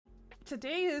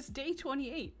today is day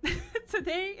 28.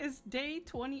 Today is day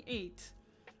 28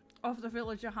 of the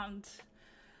villager hunt.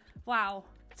 Wow.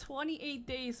 28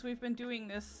 days we've been doing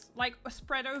this. Like,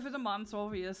 spread over the months,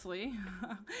 obviously. Oh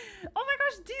my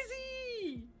gosh,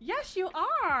 Dizzy! Yes, you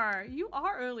are! You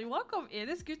are early. Welcome in.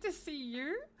 It's good to see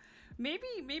you. Maybe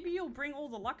you'll bring all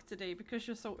the luck today because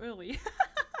you're so early.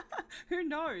 Who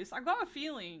knows? I got a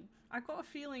feeling. I got a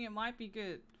feeling it might be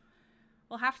good.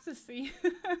 We'll have to see.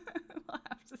 We'll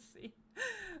have to see.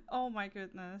 Oh my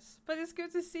goodness. But it's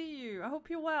good to see you. I hope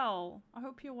you're well. I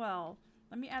hope you're well.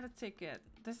 Let me add a ticket.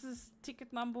 This is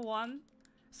ticket number 1.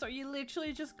 So you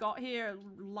literally just got here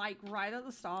like right at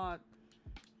the start.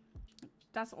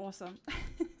 That's awesome.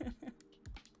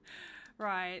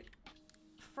 Right.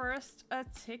 First a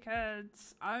ticket.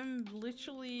 I'm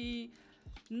literally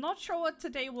not sure what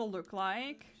today will look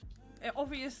like.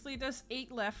 Obviously there's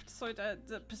 8 left, so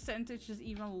the percentage is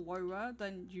even lower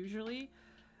than usually.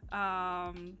 So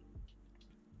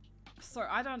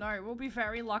I don't know. We'll be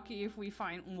very lucky if we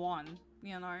find 1,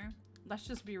 you know. Let's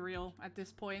just be real at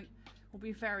this point. We'll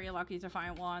be very lucky to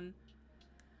find 1.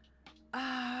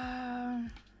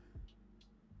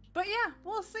 But yeah,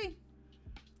 we'll see.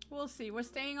 We'll see. We're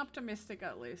staying optimistic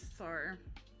at least, so.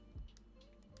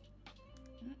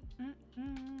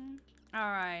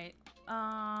 Alright.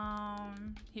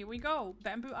 Here we go.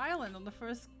 Bamboo Island on the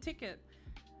first ticket.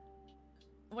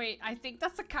 Wait, I think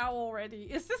that's a cow already.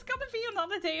 Is this gonna be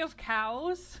another day of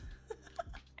cows?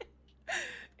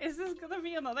 Is this gonna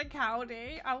be another cow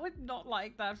day? I would not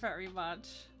like that very much.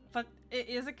 But it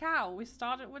is a cow. We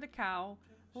started with a cow.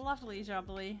 Lovely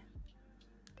jubbly.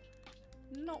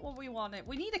 Not what we wanted.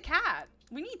 We need a cat.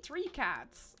 We need 3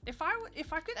 cats. If I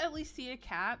could at least see a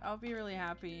cat, I'll be really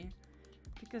happy.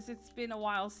 Because it's been a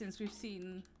while since we've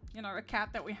seen, you know, a cat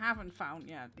that we haven't found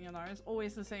yet. You know, it's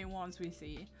always the same ones we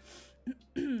see.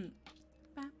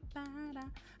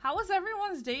 How was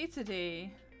everyone's day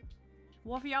today?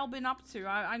 What have y'all been up to?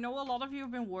 I know a lot of you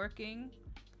have been working.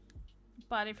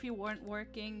 But if you weren't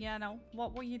working, you know,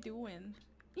 what were you doing?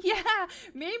 Yeah,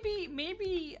 maybe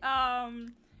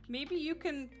you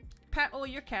can pet all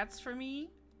your cats for me.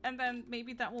 And then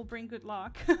maybe that will bring good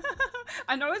luck.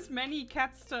 I know it's many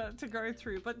cats to go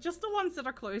through, but just the ones that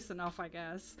are close enough, I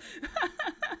guess.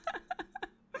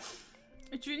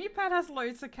 Junipet has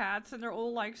loads of cats and they're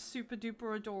all like super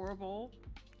duper adorable.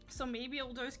 So maybe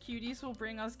all those cuties will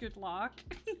bring us good luck.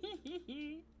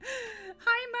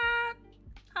 Hi Matt!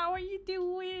 How are you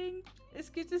doing? It's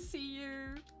good to see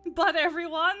you. But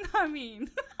everyone, I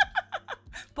mean.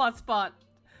 Spot.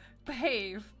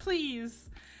 Behave, please.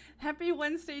 Happy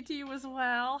Wednesday to you as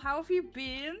well. How have you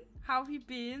been? How have you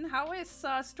been? How is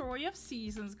Story of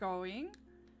Seasons going?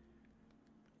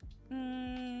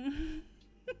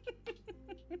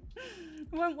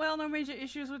 Went well, no major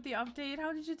issues with the update.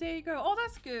 How did your day go? Oh,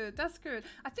 that's good. That's good.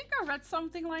 I think I read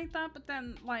something like that, but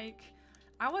then, like,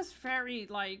 I was very,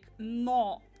 like,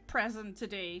 not present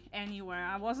today anywhere.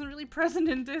 I wasn't really present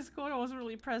in Discord. I wasn't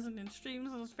really present in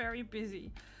streams. I was very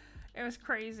busy. It was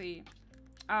crazy.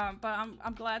 But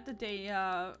I'm glad the day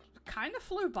kind of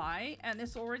flew by, and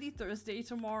it's already Thursday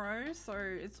tomorrow, so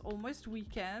it's almost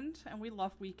weekend, and we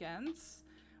love weekends.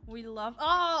 We love—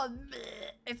 oh,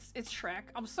 it's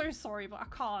Shrek. I'm so sorry, but I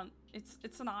can't.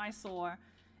 It's an eyesore.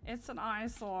 It's an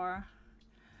eyesore.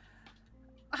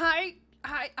 Hi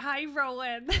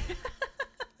Rowan.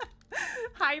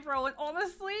 Hi Rowan.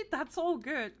 Honestly, that's all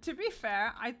good. To be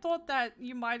fair, I thought that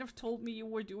you might have told me you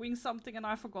were doing something and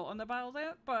I've forgotten about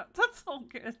it, but that's all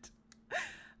good.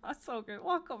 That's all good.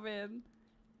 Welcome in.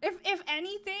 If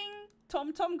anything,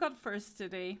 Tom got first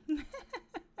today.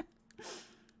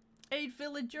 8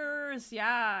 villagers.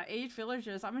 Yeah, 8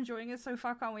 villagers. I'm enjoying it so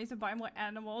far. Can't wait to buy more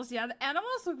animals. Yeah, the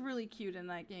animals look really cute in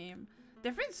that game.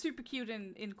 They've been super cute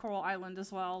in Coral Island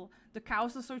as well. The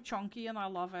cows are so chunky and I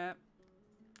love it.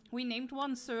 We named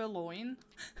one Sirloin.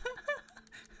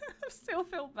 I still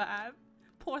feel bad.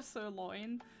 Poor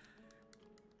Sirloin.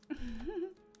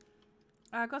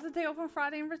 I got the day off on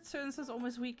Friday and returns, so it's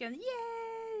almost weekend.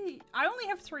 Yay! I only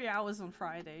have 3 hours on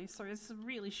Friday, so it's a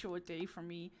really short day for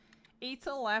me. 8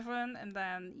 to 11, and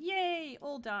then yay!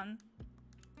 All done.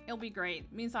 It'll be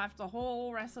great. Means I have the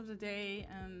whole rest of the day,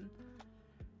 and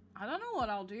I don't know what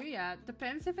I'll do yet.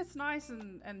 Depends if it's nice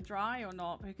and dry or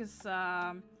not, because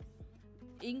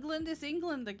England is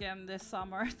England again this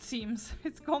summer, it seems.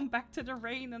 It's gone back to the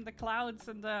rain and the clouds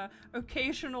and the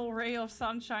occasional ray of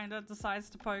sunshine that decides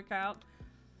to poke out.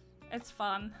 It's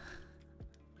fun.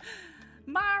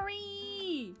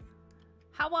 Mari!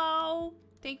 Hello!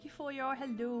 Thank you for your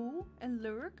hello and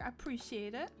lurk. I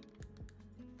appreciate it.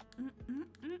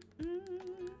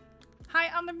 Hi,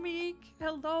 Annemiek.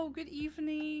 Hello, good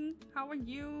evening. How are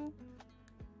you?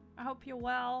 I hope you're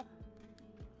well.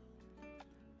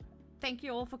 Thank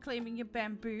you all for claiming your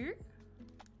bamboo.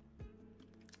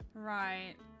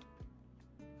 Right.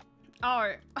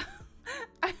 Oh.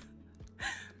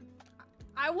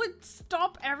 I would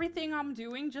stop everything I'm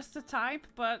doing just to type,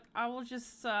 but I will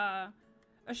just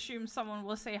assume someone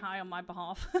will say hi on my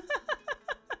behalf.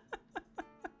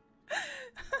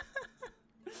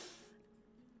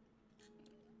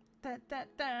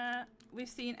 We've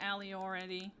seen Allie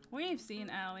already. We've seen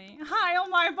Allie. Hi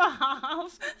on my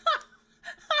behalf.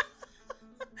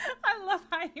 I love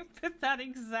how you put that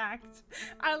exact.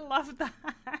 I love that.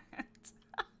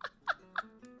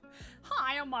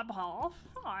 Hi on my behalf.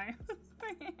 Hi.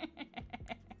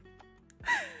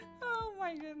 Oh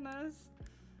my goodness.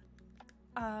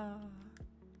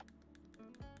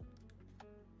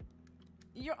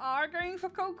 You are going for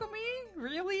Kokomi?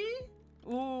 Really?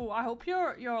 Ooh, I hope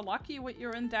you're lucky with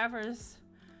your endeavors,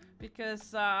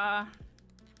 because I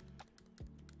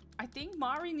think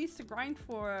Mari needs to grind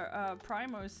for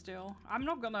Primo still. I'm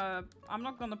not gonna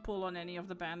pull on any of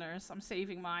the banners. I'm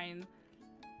saving mine.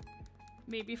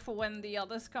 Maybe for when the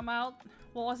others come out.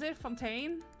 What was it?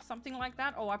 Fontaine? Something like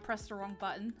that? Oh, I pressed the wrong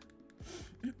button.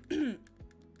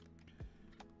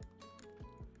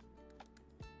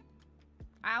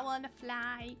 I wanna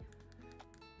fly.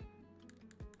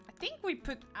 I think we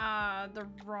put the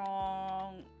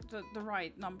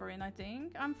right number in, I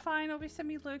think. I'm fine, obviously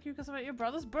me leuk because about your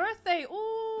brother's birthday.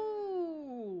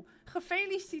 Oeh,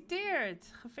 gefeliciteerd.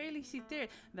 Gefeliciteerd.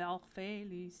 Wel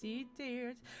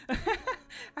gefeliciteerd.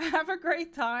 Have a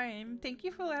great time. Thank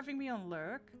you for having me on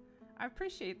lurk. I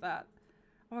appreciate that.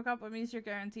 Oh my god, that means you're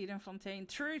guaranteed in Fontaine.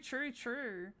 True, true,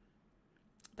 true.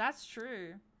 That's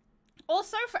true.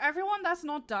 Also, for everyone that's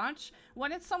not Dutch,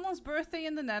 when it's someone's birthday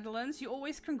in the Netherlands, you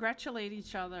always congratulate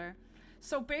each other.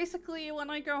 So basically, when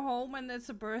I go home and it's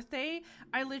a birthday,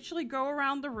 I literally go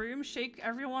around the room, shake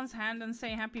everyone's hand and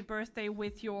say happy birthday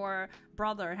with your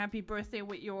brother, happy birthday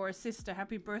with your sister,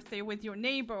 happy birthday with your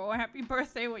neighbor, or happy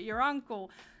birthday with your uncle.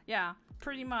 Yeah,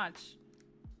 pretty much.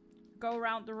 Go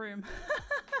around the room.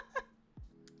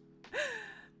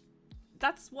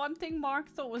 That's one thing Mark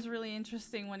thought was really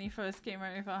interesting when he first came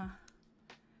over.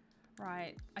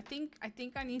 Right. I think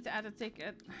I need to add a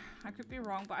ticket. I could be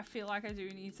wrong, but I feel like I do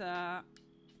need to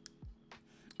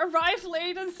arrive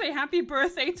late and say happy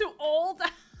birthday to all the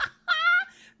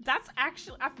That's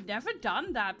actually, I've never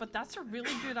done that, but that's a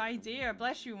really good idea.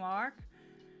 Bless you, Mark.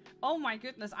 Oh my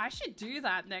goodness, I should do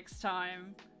that next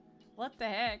time. What the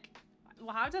heck?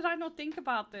 How did I not think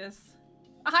about this?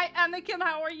 Hi, Anakin,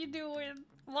 how are you doing?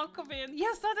 Welcome in.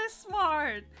 Yes, that is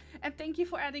smart. And thank you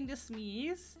for adding the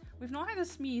sneeze. We've not had a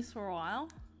sneeze for a while.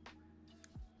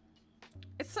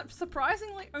 It's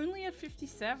surprisingly only at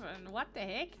 57. What the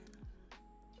heck?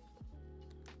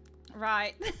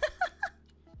 Right.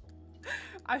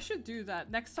 I should do that.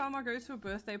 Next time I go to a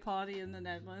birthday party in the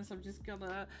Netherlands, I'm just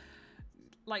gonna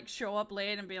like show up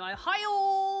late and be like, hi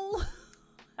all!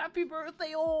 Happy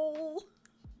birthday all!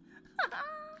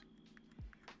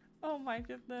 Oh my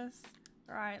goodness.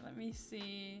 Right, let me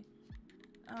see.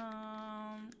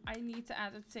 I need to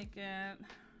add a ticket.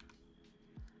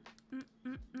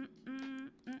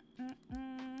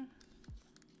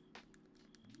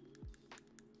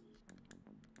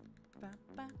 Ba,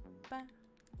 ba, ba.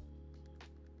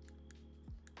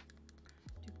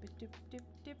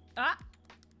 Dip. Ah!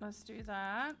 Let's do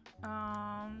that.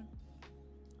 I'm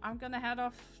gonna head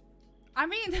off. I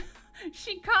mean,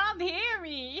 she can't hear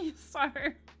me, so...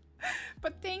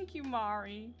 But thank you,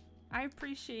 Mari. I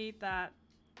appreciate that.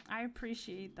 I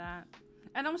appreciate that.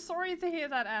 And I'm sorry to hear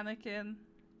that, Anakin.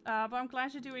 But I'm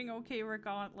glad you're doing okay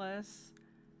regardless.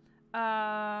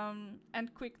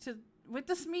 And quick to... With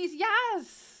the sneeze,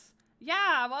 yes!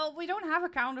 Yeah, well, we don't have a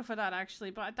counter for that,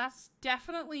 actually. But that's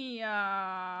definitely,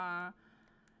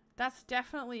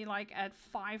 like, at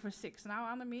 5 or 6 now,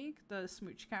 Annemiek. The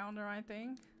smooch counter, I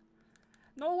think.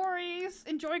 No worries.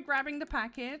 Enjoy grabbing the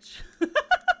package.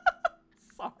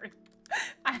 Sorry.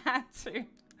 I had to.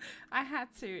 I had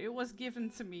to. It was given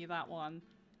to me, that one.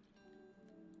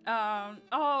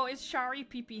 Oh, it's Shari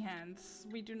Pee-Pee Hands.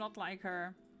 We do not like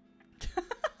her.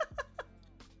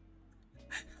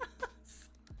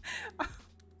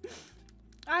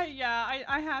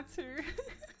 I had to.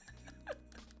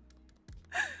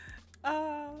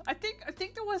 I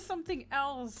think there was something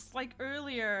else, like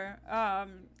earlier.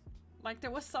 Like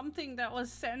there was something that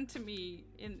was sent to me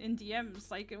in DMs.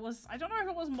 Like it was, I don't know if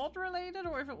it was mod related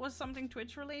or if it was something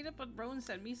Twitch related, but Rowan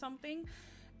sent me something.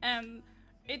 And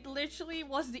it literally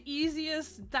was the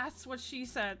easiest, that's what she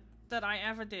said, that I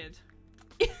ever did.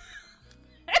 It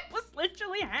was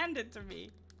literally handed to me.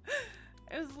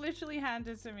 It was literally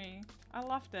handed to me. I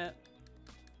loved it.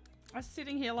 I was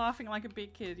sitting here laughing like a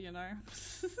big kid, you know.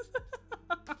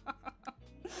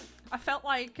 I felt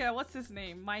like, what's his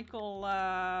name? Michael,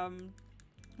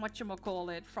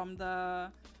 whatchamacallit from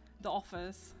the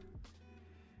Office.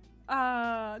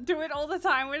 Do it all the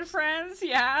time with friends?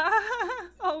 Yeah.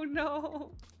 Oh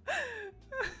no.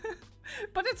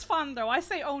 But it's fun though. I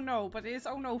say oh no, but it's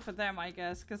oh no for them, I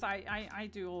guess. Because I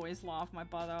do always laugh my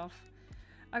butt off.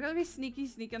 I gotta be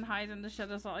sneak and hide in the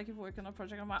shadows while I keep working on a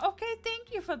project. I'm like, okay,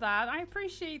 thank you for that. I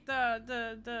appreciate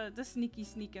the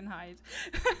sneak and hide.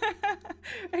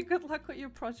 And good luck with your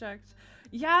project.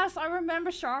 Yes, I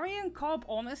remember Shari and Cobb,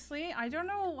 honestly. I don't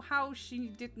know how she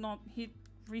did not hit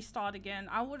restart again.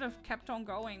 I would have kept on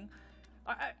going.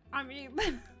 I mean,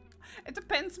 it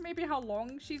depends maybe how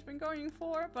long she's been going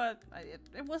for, but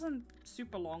it wasn't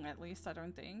super long at least, I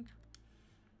don't think.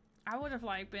 I would have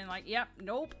like been like, yep,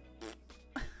 nope.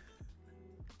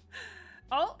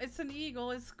 Oh, it's an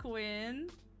eagle. It's Quinn.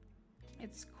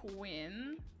 It's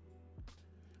Quinn.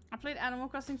 I played Animal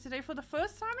Crossing today for the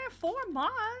first time in 4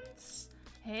 months.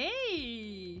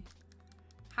 Hey.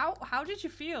 How did you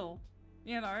feel?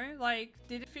 You know, like,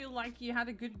 did it feel like you had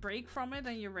a good break from it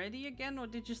and you're ready again? Or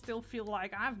did you still feel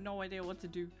like, I have no idea what to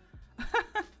do?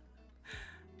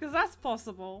 Because that's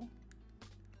possible.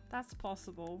 That's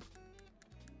possible.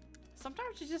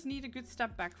 Sometimes you just need a good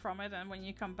step back from it, and when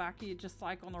you come back, you're just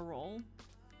like on a roll.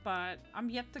 But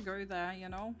I'm yet to go there, you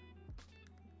know?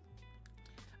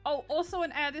 Oh, also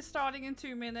an ad is starting in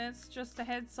 2 minutes. Just a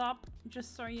heads up,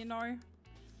 just so you know.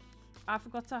 I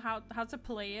forgot how to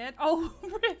play it. Oh,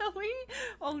 really?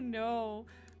 Oh no.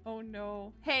 Oh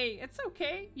no. Hey, it's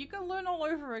okay. You can learn all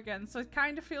over again. So it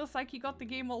kind of feels like you got the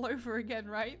game all over again,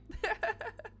 right?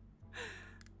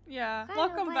 Yeah,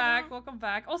 welcome back, welcome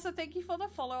back. Also, thank you for the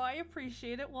follow, I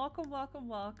appreciate it. Welcome, welcome,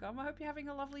 welcome. I hope you're having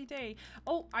a lovely day.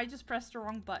 Oh, I just pressed the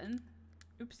wrong button.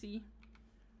 Oopsie.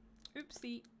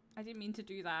 Oopsie. I didn't mean to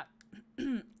do that.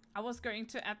 I was going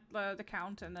to add the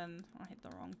count and then I hit the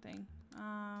wrong thing.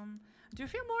 Do you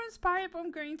feel more inspired, but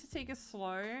I'm going to take it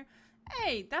slow?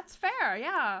 Hey, that's fair,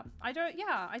 yeah.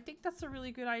 I think that's a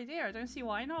really good idea. I don't see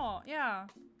why not, yeah.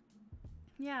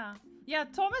 Yeah. Yeah,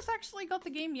 Thomas actually got the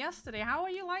game yesterday. How are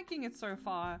you liking it so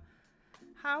far?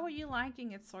 How are you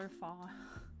liking it so far?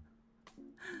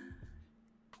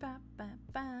 Ba, ba,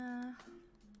 ba.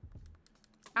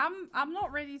 I'm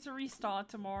not ready to restart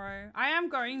tomorrow. I am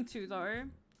going to though,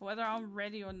 whether I'm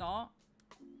ready or not.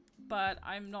 But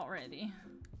I'm not ready.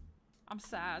 I'm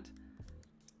sad.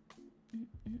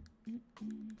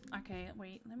 Okay,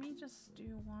 wait. Let me just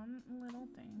do one little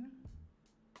thing.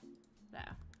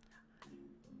 There.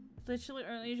 Literally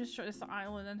only just chose the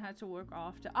island and had to work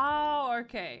after. Oh,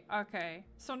 okay. Okay.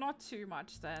 So not too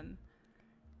much then.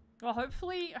 Well,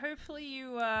 hopefully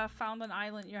you found an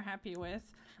island you're happy with.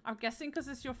 I'm guessing because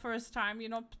it's your first time, you're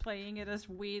not playing it as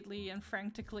weirdly and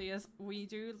frantically as we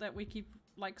do, that we keep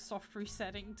like soft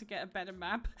resetting to get a better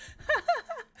map.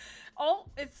 Oh,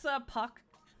 it's Puck.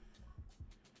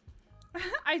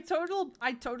 I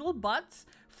total butts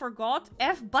forgot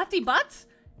F butty butt.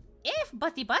 F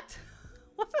butty butt.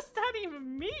 What does that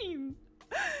even mean?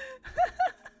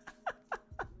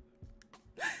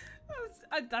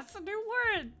 That's a new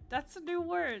word. That's a new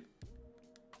word.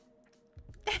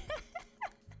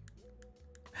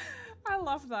 I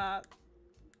love that.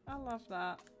 I love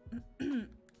that.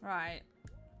 Right.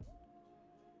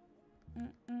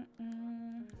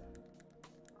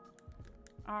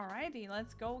 Alrighty,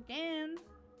 let's go again.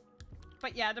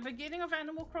 But yeah, the beginning of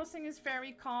Animal Crossing is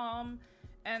very calm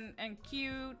and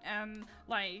cute, and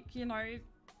like, you know,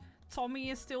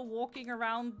 Tommy is still walking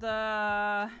around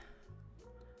the,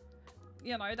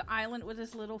 you know, the island with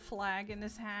his little flag in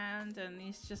his hand, and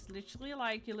he's just literally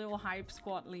like your little hype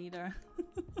squad leader.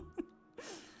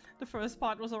 The first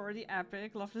part was already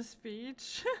epic. Love the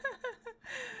speech.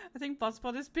 I think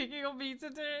Buzzbot is picking on me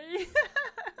today.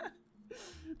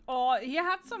 Oh, he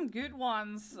had some good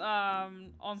ones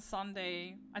on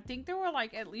Sunday. I think there were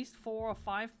like at least 4 or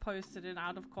 5 posted in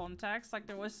out of context. Like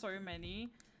there were so many.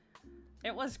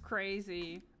 It was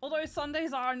crazy. Although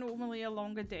Sundays are normally a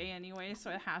longer day anyway,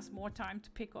 so it has more time to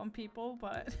pick on people,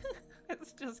 but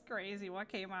it's just crazy what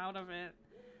came out of it.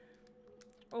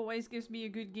 Always gives me a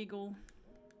good giggle.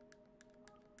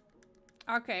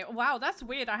 Okay, wow, that's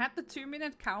weird. I had the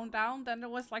 2-minute countdown, then there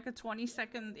was like a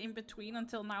 20-second in between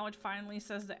until now it finally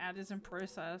says the ad is in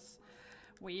process.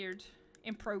 Weird.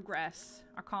 In progress.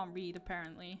 I can't read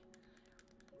apparently.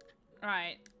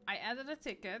 Right, I added a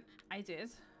ticket. I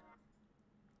did.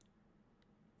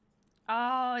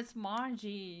 Oh, it's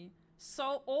Margie.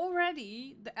 So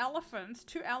already the elephants,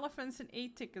 2 elephants and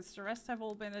 8 tickets. The rest have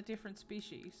all been a different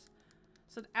species.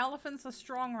 So the elephants are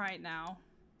strong right now.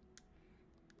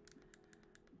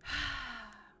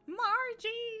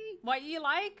 Margie! What, you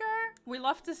like her? We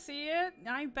love to see it?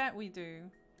 I bet we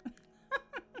do.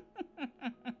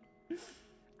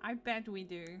 I bet we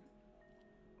do.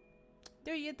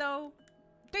 Do you though?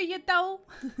 Do you though?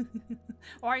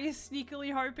 Or are you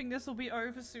sneakily hoping this will be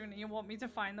over soon and you want me to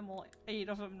find them all 8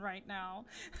 of them right now?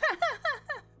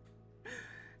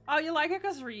 Oh, you like it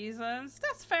because reasons?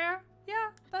 That's fair. Yeah,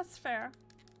 that's fair.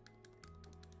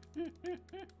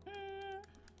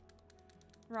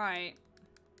 Right.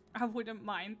 I wouldn't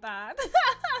mind that.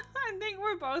 I think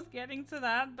we're both getting to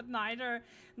that, but neither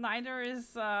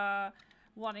is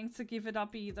wanting to give it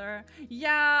up either.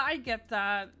 Yeah, I get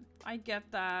that. I get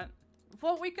that.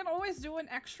 Well, we can always do an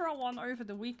extra one over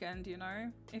the weekend, you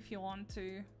know, if you want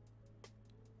to.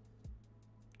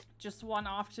 Just one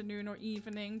afternoon or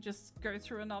evening, just go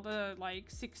through another like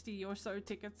 60 or so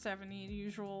tickets, 70 the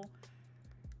usual.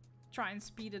 Try and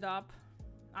speed it up.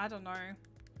 I don't know.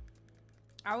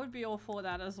 I would be all for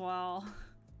that as well.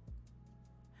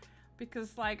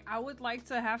 Because like I would like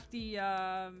to have the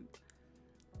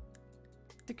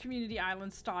community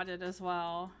island started as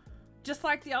well. Just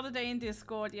like the other day in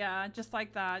Discord, yeah, just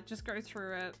like that. Just go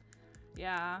through it.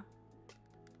 Yeah.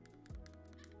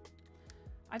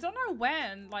 I don't know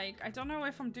when, like, I don't know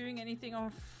if I'm doing anything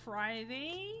on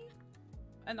Friday.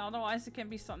 And otherwise it can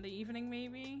be Sunday evening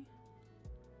maybe.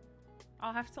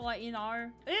 I'll have to let you know.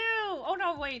 Ew! Oh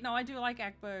no, wait, no, I do like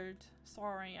Egbert.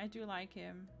 Sorry, I do like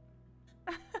him.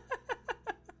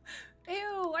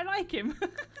 Ew, I like him.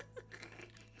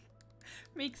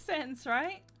 Makes sense,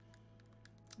 right?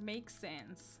 Makes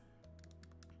sense.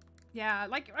 Yeah,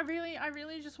 like I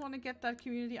really just want to get that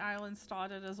community island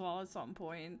started as well at some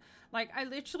point. Like I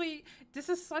literally, this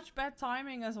is such bad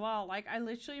timing as well. Like I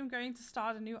literally am going to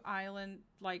start a new island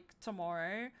like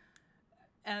tomorrow.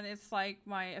 And it's like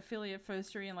my affiliate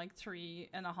anniversary in like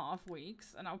 3.5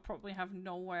 weeks. And I'll probably have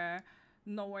nowhere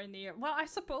near. Well, I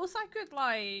suppose I could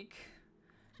like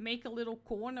make a little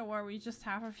corner where we just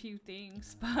have a few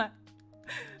things, but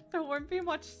there won't be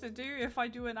much to do if I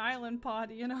do an island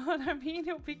party, you know what I mean?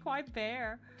 It'll be quite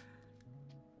bare.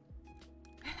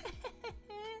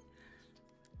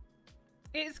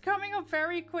 It's coming up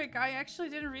very quick. I actually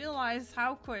didn't realize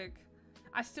how quick.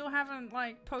 I still haven't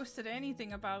like posted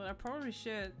anything about it. I probably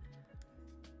should.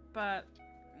 But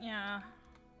yeah.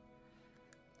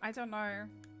 I don't know.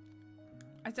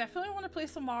 I definitely want to play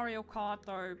some Mario Kart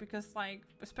though, because like,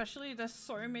 especially there's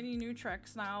so many new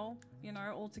tracks now, you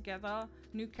know, all together,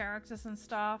 new characters and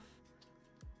stuff.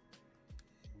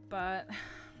 But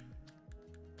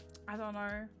I don't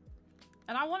know.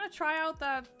 And I want to try out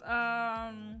that,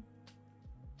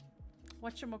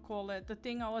 whatchamacallit, the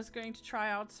thing I was going to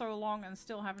try out so long and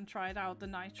still haven't tried out, the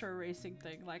nitro racing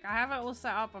thing. Like, I have it all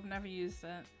set up, I've never used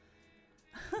it.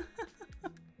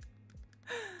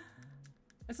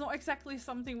 It's not exactly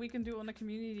something we can do on a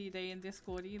community day in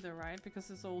Discord either, right? Because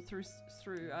it's all through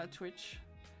Twitch.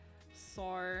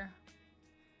 So,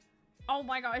 oh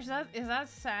my gosh, is that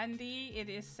Sandy? It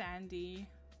is Sandy.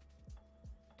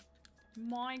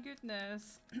 My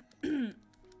goodness.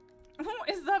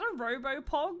 Is that a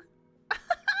Robopog?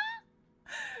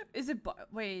 Is it?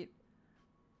 Wait.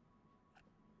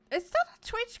 Is that a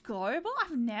Twitch Global?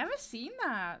 I've never seen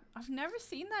that. I've never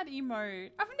seen that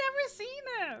emote. I've never seen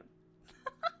it.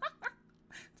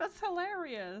 That's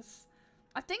hilarious.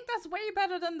 I think that's way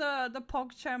better than the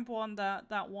PogChamp one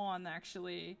that won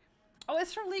actually. Oh,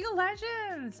 it's from League of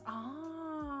Legends.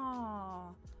 Ah,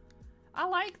 I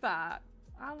like that.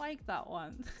 I like that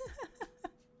one.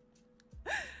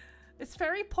 It's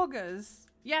very poggers.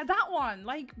 Yeah, that one.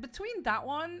 Like between that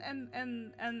one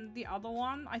and the other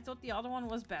one, I thought the other one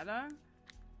was better.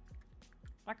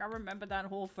 Like I remember that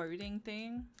whole voting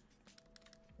thing.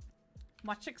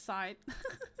 Much excite.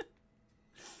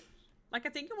 Like I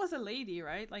think it was a lady,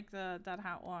 right? Like that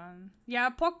hat one. Yeah,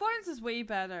 Pogbones is way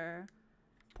better.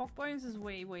 Pogbones is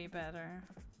way better.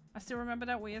 I still remember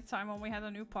that weird time when we had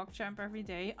a new PogChamp every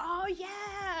day. Oh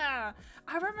yeah!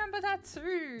 I remember that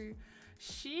too.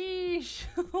 Sheesh.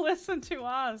 Listen to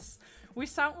us. We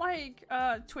sound like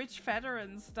Twitch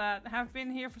veterans that have been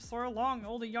here for so long.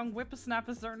 All the young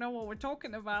whippersnappers don't know what we're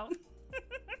talking about.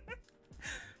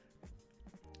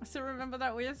 I still remember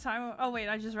that weird time. Oh wait,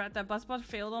 I just read that Buzzbot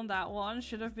failed on that one.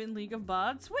 Should have been League of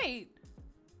Buds. Wait.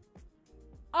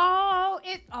 Oh,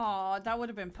 that would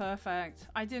have been perfect.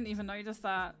 I didn't even notice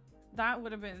that. That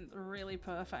would have been really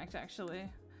perfect, actually.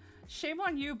 Shame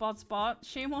on you, Buzzbot.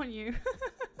 Shame on you.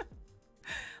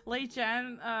 Late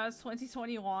Jan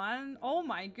 2021. Oh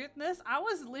my goodness. I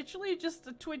was literally just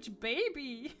a Twitch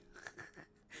baby.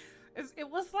 It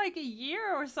was like a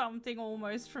year or something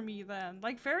almost for me then.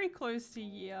 Like very close to a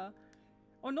year.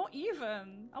 Or not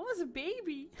even. I was a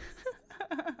baby.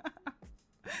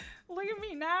 Look at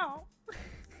me now.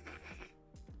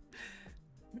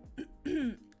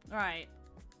 Right.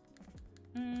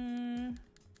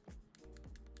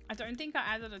 I don't think I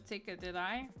added a ticket, did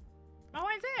I? Oh,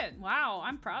 I did. Wow,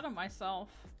 I'm proud of myself.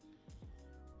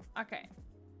 Okay.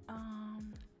 Ugh,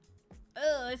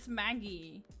 it's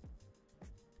Maggie.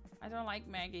 I don't like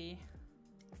Maggie.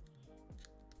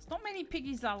 There's not many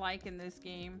piggies I like in this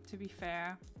game, to be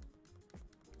fair.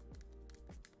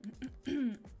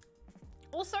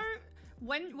 Also,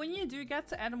 when you do get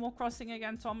to Animal Crossing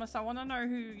again, Thomas, I want to know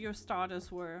who your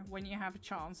starters were when you have a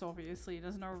chance. Obviously,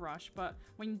 there's no rush, but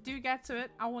when you do get to it,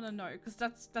 I want to know because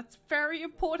that's a very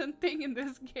important thing in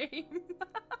this game.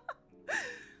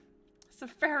 It's a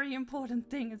very important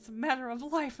thing. It's a matter of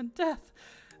life and death.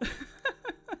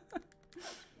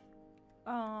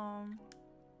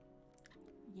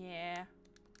 Yeah.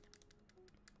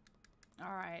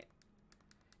 All right.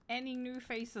 Any new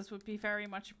faces would be very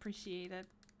much appreciated.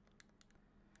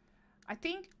 I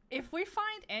think if we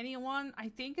find anyone, I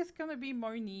think it's gonna be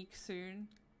Monique soon.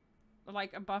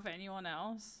 Like above anyone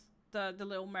else. The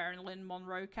little Marilyn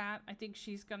Monroe cat. I think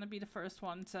she's gonna be the first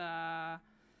one to...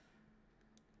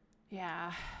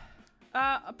 Yeah.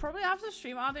 Probably after the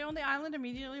stream. Are they on the island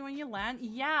immediately when you land?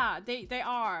 Yeah, they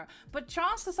are. But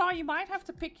chances are you might have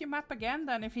to pick your map again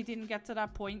then if you didn't get to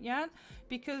that point yet.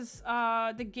 Because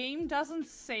the game doesn't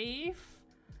save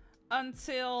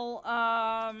until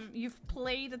you've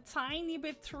played a tiny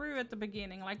bit through at the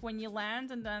beginning. Like when you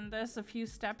land and then there's a few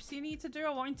steps you need to do.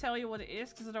 I won't tell you what it is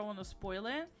because I don't want to spoil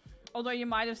it. Although you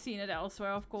might have seen it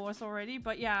elsewhere, of course, already.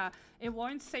 But yeah, it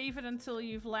won't save it until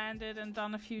you've landed and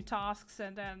done a few tasks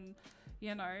and then,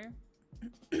 you know,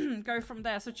 go from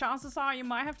there. So chances are you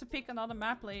might have to pick another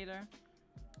map later.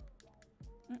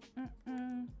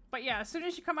 But yeah, as soon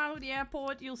as you come out of the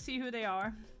airport, you'll see who they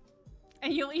are.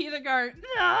 And you'll either go,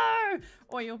 no!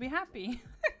 Or you'll be happy.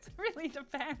 It really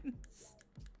depends.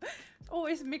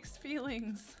 Always mixed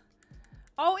feelings.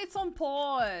 Oh, it's on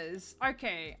pause.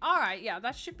 Okay. Alright, yeah,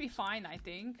 that should be fine, I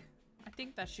think. I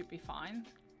think that should be fine.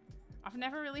 I've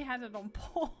never really had it on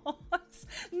pause.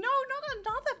 No, not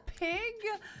another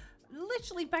pig!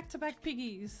 Literally back-to-back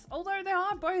piggies. Although they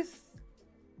are both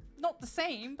not the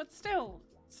same, but still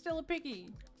a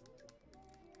piggy.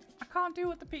 I can't do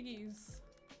with the piggies.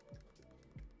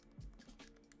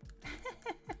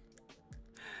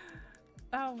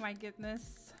 Oh my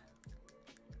goodness.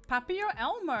 Pappy or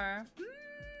Elmer?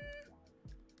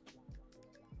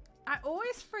 I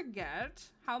always forget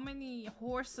how many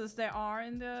horses there are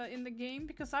in the game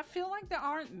because I feel like there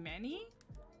aren't many.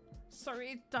 So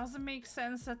it doesn't make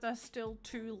sense that there's still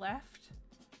 2 left.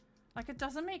 Like it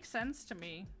doesn't make sense to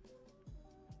me.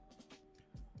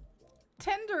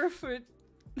 Tenderfoot.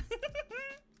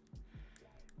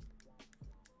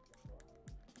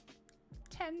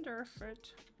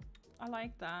 Tenderfoot. I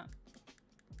like that.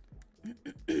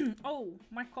 Oh,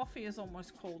 my coffee is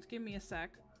almost cold. Give me a sec.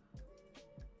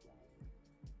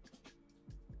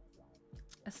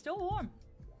 It's still warm.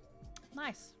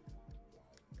 Nice.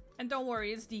 And don't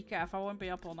worry, it's decaf. I won't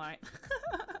be up all night.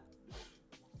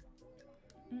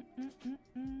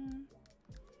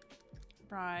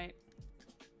 Right.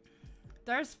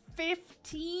 There's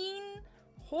 15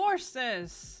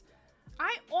 horses.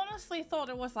 I honestly thought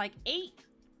it was like 8.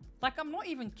 Like, I'm not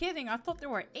even kidding. I thought there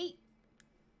were 8.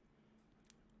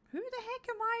 Who the heck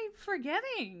am I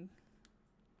forgetting?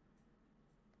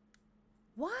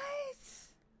 What?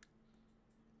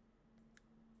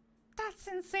 That's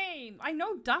insane. I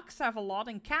know ducks have a lot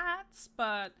and cats,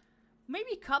 but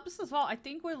maybe cubs as well. I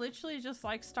think we're literally just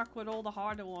like stuck with all the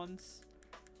harder ones.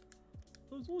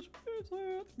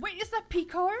 Wait, is that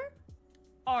Pico?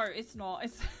 Oh, it's not.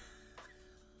 It's...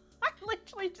 I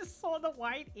literally just saw the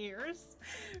white ears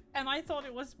and I thought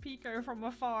it was Pico from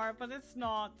afar, but it's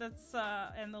not. That's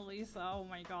Annalisa. Oh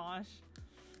my gosh.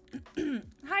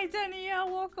 Hi Dania,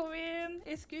 welcome in.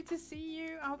 It's good to see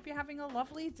you. I hope you're having a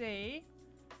lovely day.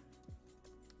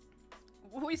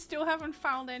 We still haven't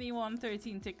found anyone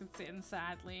 13 tickets in,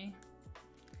 sadly.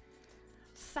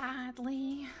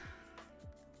 Sadly.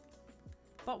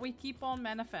 But we keep on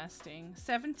manifesting.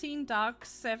 17 ducks,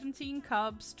 17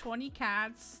 cubs, 20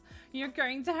 cats. You're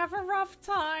going to have a rough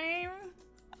time.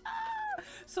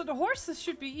 So the horses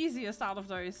should be easiest out of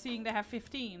those, seeing they have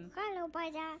 15. Hello,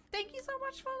 Bada. Thank you so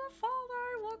much for the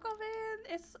follow. Welcome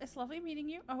in. It's lovely meeting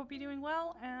you. I hope you're doing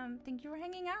well, and thank you for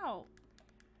hanging out.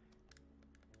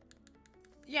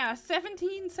 Yeah,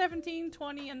 17, 17,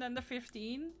 20, and then the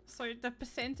 15. So the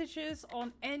percentages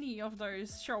on any of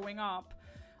those showing up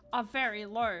are very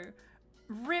low.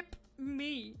 Rip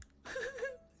me.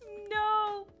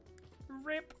 No.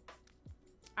 Rip.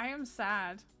 I am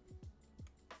sad.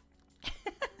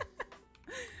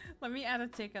 Let me add a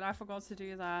ticket. I forgot to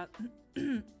do that.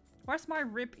 Where's my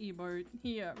rip emote?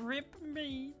 Here. Rip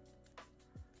me.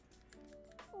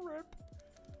 Rip.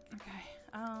 Okay.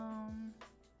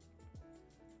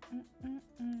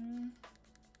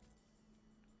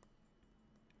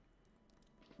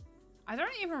 I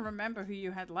don't even remember who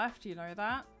you had left, you know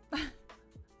that?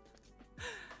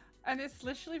 And it's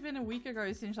literally been a week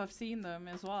ago since I've seen them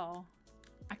as well.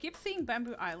 I keep seeing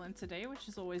Bamboo Island today, which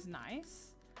is always nice.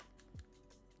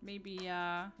 Maybe,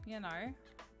 you know,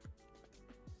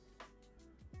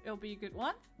 it'll be a good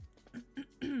one.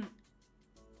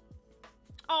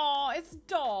 Oh, it's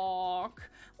Doc.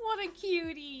 What a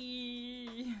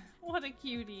cutie. What a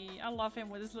cutie. I love him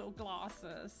with his little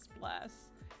glasses. Bless.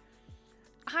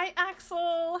 Hi,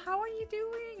 Axel. How are you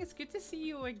doing? It's good to see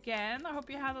you again. I hope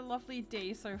you had a lovely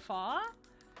day so far.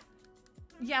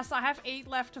 Yes, I have 8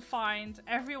 left to find.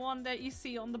 Everyone that you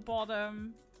see on the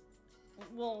bottom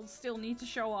will still need to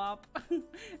show up.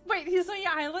 Wait, he's on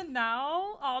your island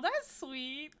now? Oh, that's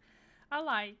sweet. I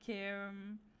like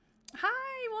him.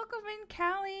 Hi, welcome in,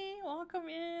 Callie. Welcome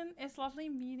in. It's lovely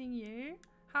meeting you.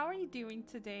 How are you doing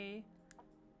today?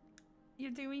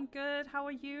 You're doing good. How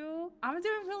are you? I'm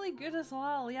doing really good as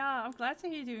well. Yeah, I'm glad to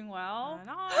hear you're doing well. And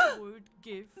I would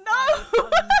give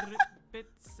 500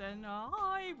 bits, and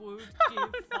I would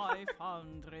give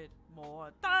 500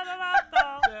 more. Da da da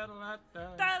da da da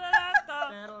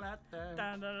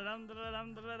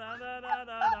da da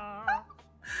da.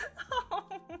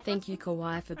 Thank you,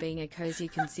 Kawaii, for being a cozy,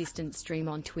 consistent stream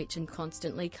on Twitch and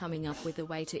constantly coming up with a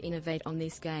way to innovate on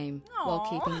this game while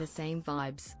keeping the same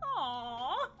vibes.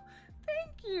 Aww,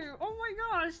 thank you. Oh my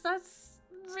gosh, that's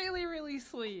really, really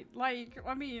sweet. Like,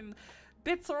 I mean,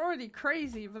 bits are already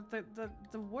crazy, but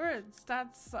the words,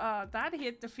 that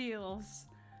hit the feels.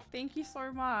 Thank you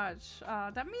so much.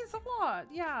 That means a lot.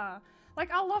 Yeah, like,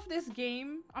 I love this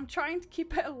game. I'm trying to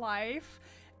keep it alive.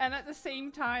 And at the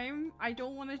same time, I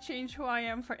don't want to change who I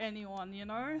am for anyone, you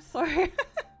know? So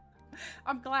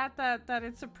I'm glad that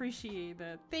it's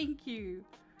appreciated. Thank you.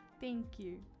 Thank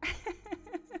you.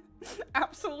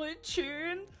 Absolute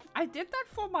tune. I did that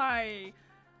for my...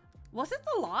 Was it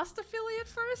the last affiliate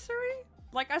anniversary?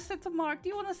 Like, I said to Mark, do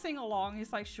you want to sing along?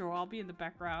 He's like, sure, I'll be in the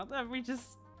background. And we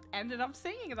just ended up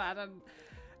singing that. And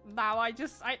now I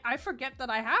forget that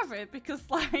I have it because,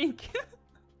 like...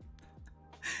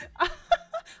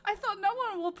 I thought no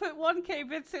one will put 1k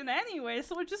bits in anyway,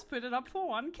 so we'll just put it up for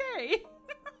 1k.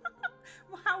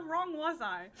 How wrong was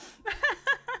I?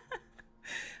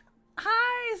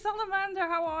 Hi, Salamander,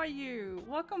 how are you?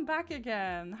 Welcome back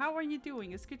again. How are you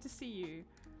doing? It's good to see you.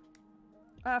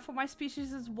 For my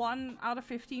species, it's 1 out of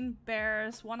 15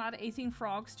 bears, 1 out of 18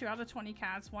 frogs, 2 out of 20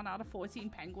 cats, 1 out of 14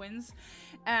 penguins,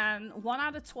 and 1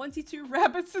 out of 22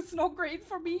 rabbits. It's not great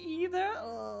for me either.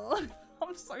 Ugh.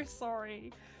 I'm so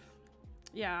sorry.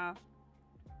 Yeah.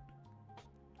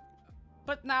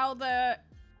 But now the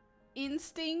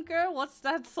Instinker, what's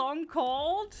that song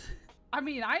called? I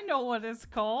mean, I know what it's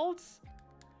called.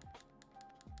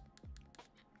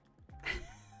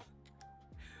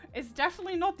 It's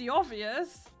definitely not the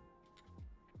obvious.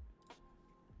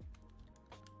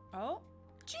 Oh,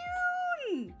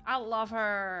 June! I love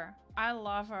her. I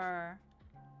love her.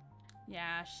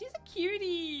 Yeah, she's a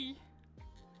cutie.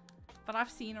 But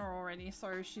I've seen her already,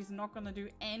 so she's not gonna do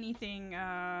anything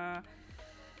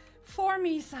for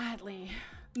me, sadly.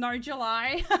 No,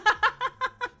 July.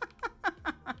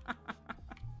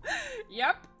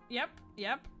 Yep.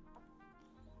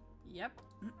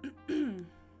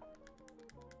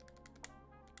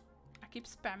 I keep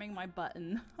spamming my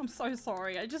button. I'm so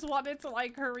sorry. I just wanted to,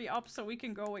 like, hurry up so we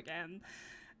can go again.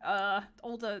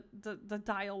 All the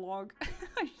dialogue.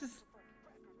 I just...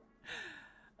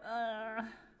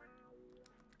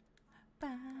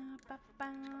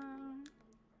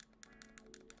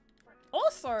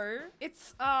 Also,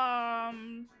 it's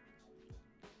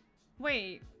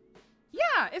wait.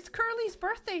 Yeah, it's Curly's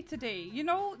birthday today. You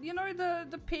know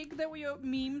the pig that we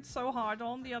memed so hard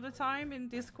on the other time in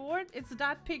Discord? It's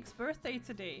that pig's birthday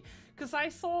today. Cause I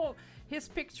saw his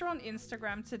picture on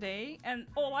Instagram today and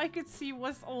all I could see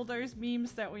was all those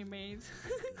memes that we made.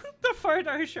 The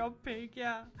Photoshop pig,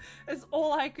 yeah. It's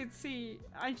all I could see.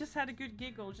 I just had a good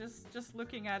giggle just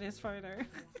looking at his photo.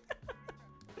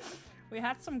 We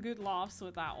had some good laughs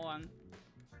with that one.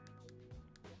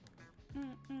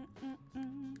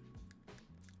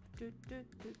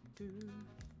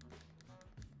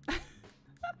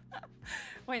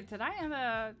 Wait, did I add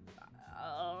a...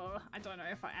 I don't know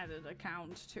if I added a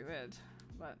count to it,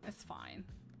 but it's fine.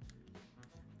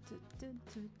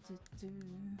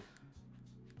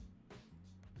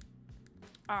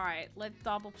 Alright, let's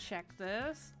double check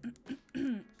this.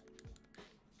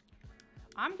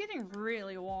 I'm getting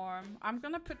really warm. I'm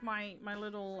gonna put my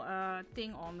little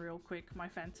thing on real quick, my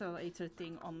ventilator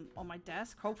thing on my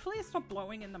desk. Hopefully it's not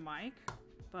blowing in the mic,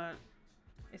 but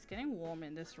it's getting warm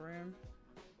in this room.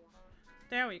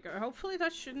 There we go. Hopefully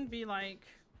that shouldn't be like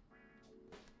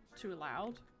too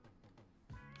loud.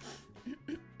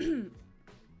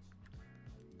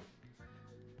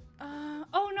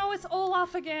 Oh no, it's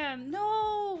Olaf again.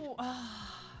 No!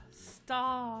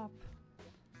 Stop.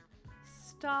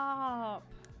 Stop.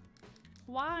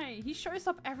 Why? He shows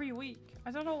up every week.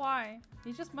 I don't know why.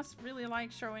 He just must really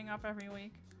like showing up every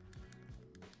week.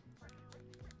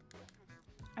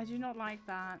 I do not like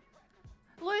that.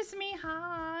 Luismi,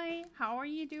 hi! How are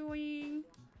you doing?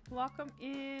 Welcome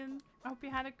in. I hope you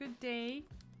had a good day.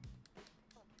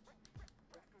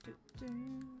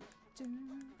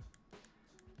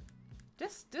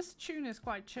 This tune is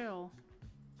quite chill.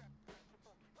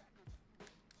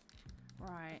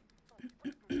 Right.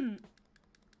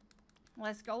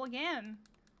 Let's go again.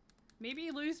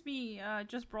 Maybe Luismi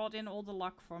just brought in all the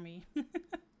luck for me.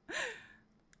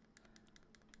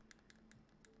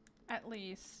 At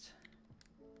least.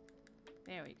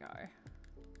 There we go.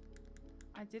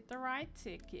 I did the right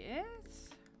ticket.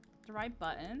 The right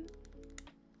button.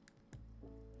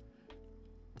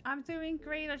 I'm doing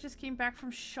great. I just came back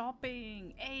from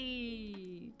shopping.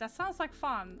 Hey, that sounds like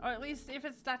fun. Or at least if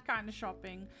it's that kind of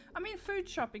shopping. I mean, food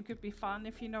shopping could be fun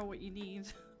if you know what you need.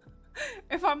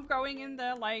 If I'm going in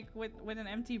there like with an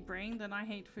empty brain, then I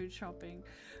hate food shopping.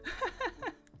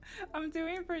 I'm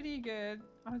doing pretty good.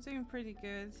 I'm doing pretty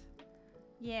good.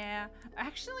 Yeah,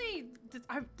 actually,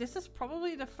 this is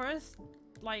probably the first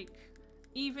like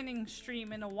evening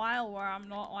stream in a while where I'm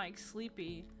not like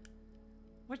sleepy.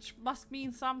 Which must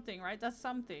mean something, right? That's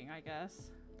something, I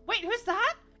guess. Wait, who's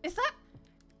that? Is that...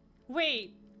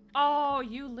 Wait. Oh,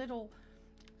 you little...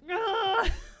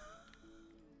 Ugh.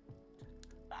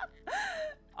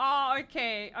 Oh,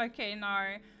 okay. Okay,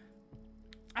 no.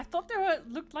 I thought they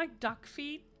looked like duck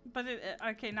feet. But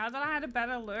okay, now that I had a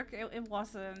better look, it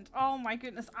wasn't. Oh my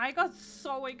goodness. I got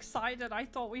so excited. I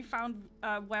thought we found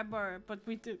Weber, but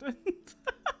we didn't.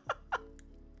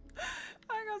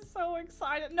 I got so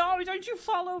excited. No, don't you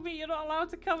follow me. You're not allowed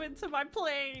to come into my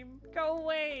plane. Go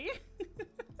away.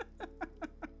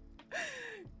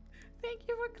 Thank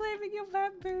you for claiming your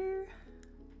bamboo.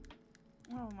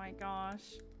 Oh my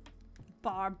gosh.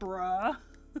 Barbara.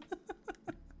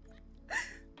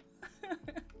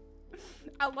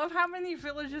 I love how many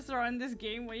villages are in this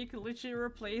game where you can literally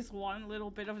replace one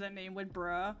little bit of their name with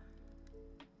bruh.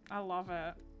 I love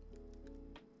it.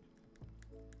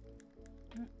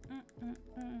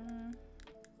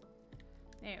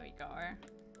 There we go.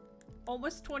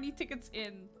 Almost 20 tickets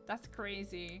in. That's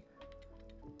crazy.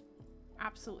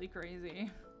 Absolutely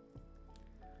crazy.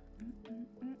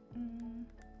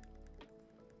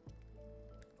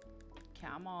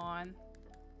 Come on.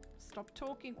 Stop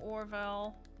talking,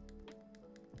 Orville.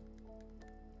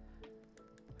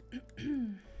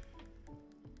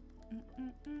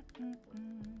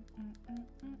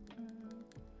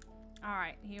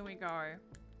 Alright, here we go.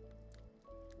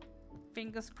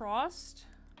 Fingers crossed.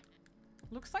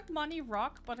 Looks like Money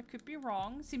Rock, but it could be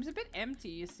wrong. Seems a bit empty,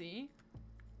 you see.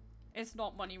 It's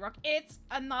not Money Rock. It's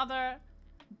another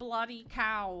bloody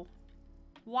cow.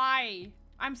 Why?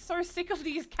 I'm so sick of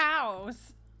these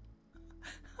cows.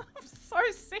 I'm so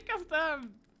sick of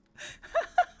them.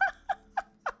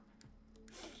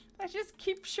 They just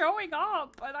keep showing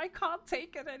up and I can't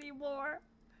take it anymore.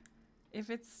 If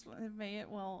it's me, it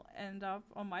will end up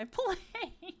on my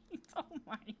plate. Oh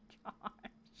my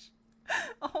gosh.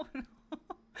 Oh no.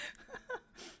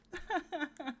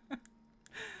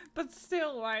 But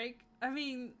still, like, I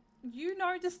mean, you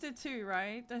noticed it too,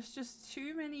 right? There's just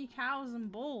too many cows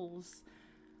and bulls.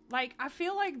 Like, I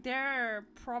feel like they're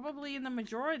probably in the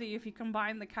majority if you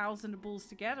combine the cows and the bulls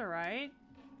together, right?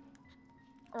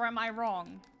 Or am I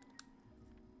wrong?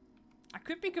 I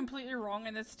could be completely wrong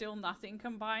and it's still nothing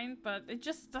combined, but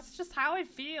that's just how it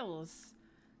feels.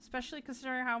 Especially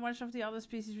considering how much of the other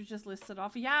species we just listed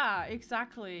off. Yeah,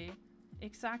 exactly.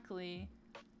 Exactly.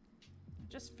 I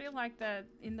just feel like that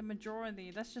in the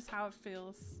majority, that's just how it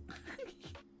feels.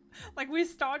 Like we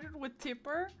started with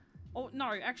Tipper. Oh,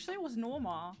 no, actually it was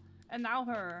Norma. And now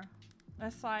her.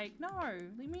 It's like, no,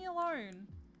 leave me alone.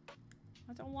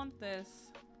 I don't want this.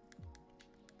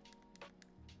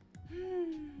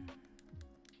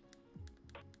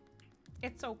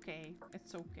 It's okay.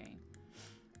 It's okay.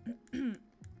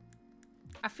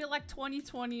 I feel like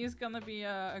 2020 is gonna be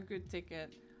a good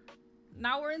ticket.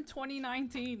 Now we're in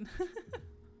 2019.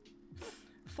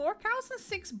 4 cows and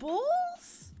 6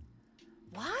 bulls?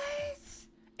 What?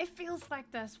 It feels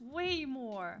like there's way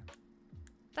more.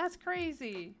 That's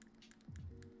crazy.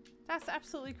 That's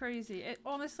absolutely crazy. It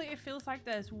honestly, it feels like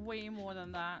there's way more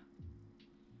than that.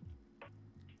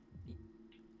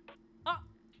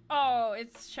 Oh,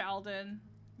 it's Sheldon.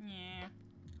 Yeah.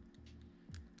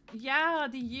 Yeah,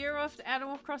 the year of the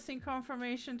Animal Crossing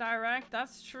Confirmation Direct.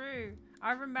 That's true.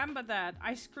 I remember that.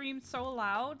 I screamed so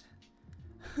loud.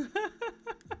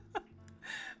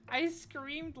 I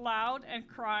screamed loud and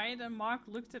cried, and Mark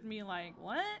looked at me like,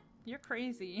 what? You're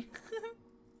crazy.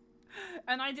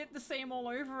 And I did the same all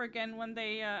over again when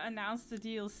they announced the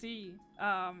DLC,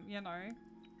 you know,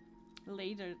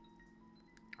 later.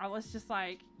 I was just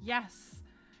like, yes,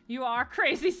 you are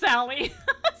crazy, Sally.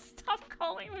 Stop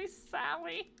calling me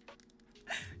Sally.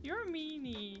 You're a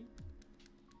meanie.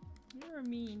 You're a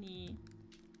meanie.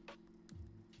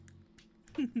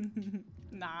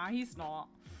 Nah, he's not.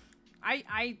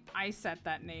 I said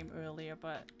that name earlier,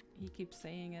 but he keeps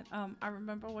saying it. I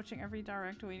remember watching every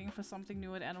direct waiting for something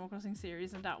new at Animal Crossing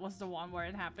series, and that was the one where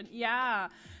it happened. Yeah,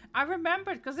 I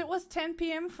remembered because it was 10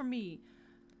 p.m. for me.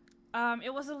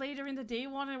 It was a later in the day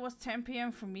one. It was 10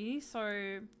 p.m. for me,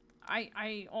 so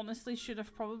I honestly should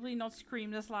have probably not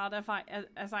screamed as loud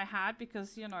as I had,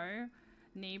 because, you know,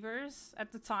 neighbors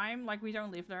at the time, like, we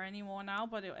don't live there anymore now,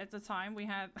 but at the time we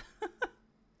had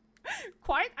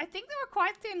I think they were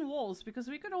quite thin walls, because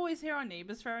we could always hear our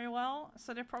neighbors very well,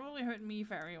 so they probably heard me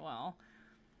very well.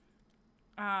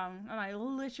 And I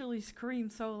literally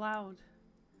screamed so loud.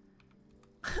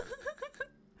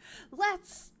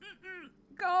 Let's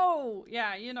go!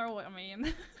 Yeah, you know what I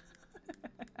mean.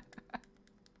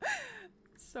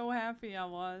 So happy I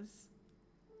was.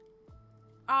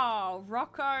 Oh,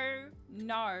 Rocco,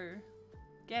 no.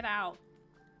 Get out.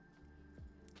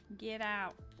 Get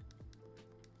out.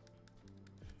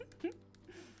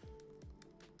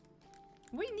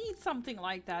 We need something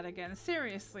like that again,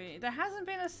 seriously. There hasn't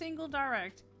been a single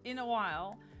direct in a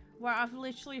while where I've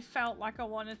literally felt like I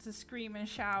wanted to scream and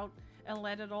shout and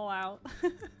let it all out.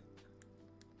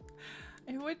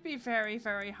 It would be very,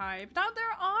 very hype. Now,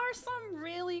 there are some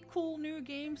really cool new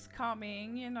games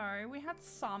coming, you know. We had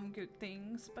some good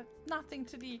things, but nothing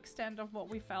to the extent of what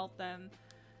we felt then.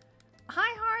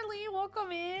 Hi, Harley.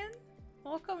 Welcome in.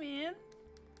 Welcome in.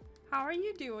 How are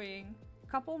you doing?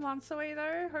 Couple months away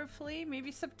though, hopefully,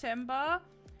 maybe September.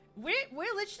 We're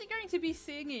literally going to be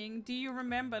singing Do You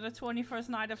Remember the 21st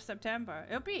Night of September.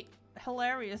 It would be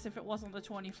hilarious if it wasn't the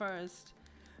 21st.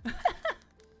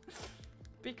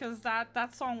 Because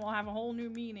that song will have a whole new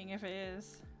meaning if it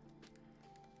is.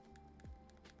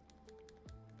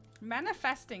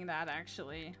 Manifesting that,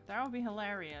 actually. That would be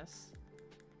hilarious.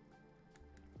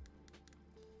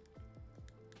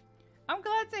 I'm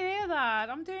glad to hear that.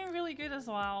 I'm doing really good as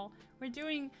well. We're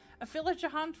doing a villager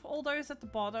hunt for all those at the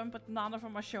bottom, but none of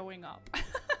them are showing up.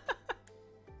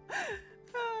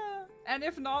 And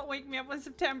if not, wake me up when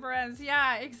September ends.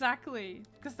 Yeah, exactly.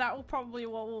 Because that will probably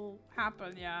what will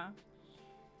happen, yeah.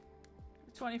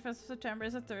 25th of September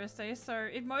is a Thursday, so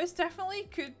it most definitely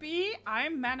could be.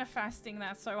 I'm manifesting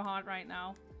that so hard right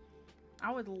now.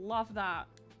 I would love that.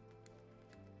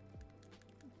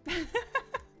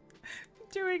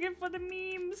 Doing it for the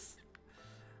memes.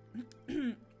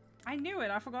 I knew it.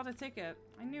 I forgot a ticket.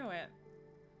 I knew it.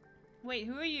 Wait,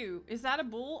 who are you? Is that a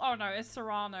bull? Oh no, it's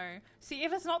Serrano. See,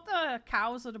 if it's not the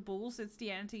cows or the bulls, it's the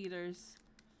anteaters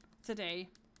today.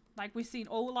 Like, we've seen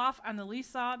Olaf and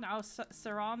Elisa, now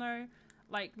Serrano.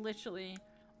 Like, literally,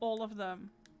 all of them.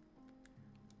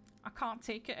 I can't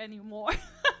take it anymore.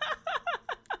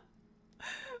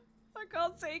 I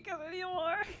can't take it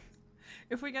anymore.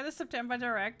 If we get a September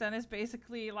direct, then it's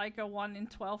basically like a 1 in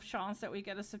 12 chance that we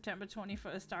get a September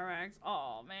 21st direct.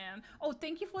 Oh, man. Oh,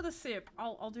 thank you for the sip.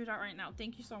 I'll do that right now.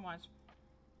 Thank you so much.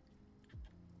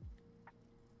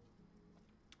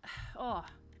 Oh,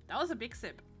 that was a big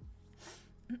sip.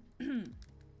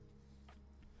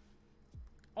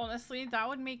 Honestly, that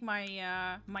would make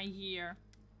my my year.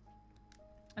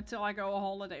 Until I go on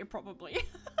holiday, probably.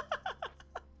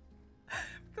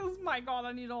 Because, my god,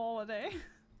 I need a holiday.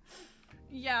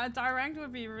 Yeah, a direct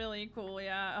would be really cool,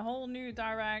 yeah. A whole new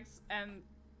direct, and,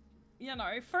 you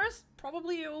know, first,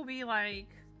 probably it will be like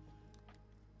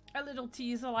a little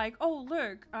teaser like, oh,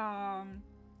 look,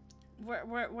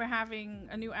 we're having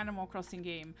a new Animal Crossing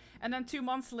game. And then 2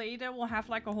 months later, we'll have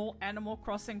like a whole Animal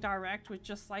Crossing direct with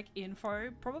just like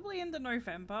info, probably in the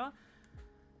November.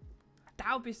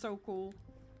 That would be so cool.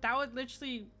 That would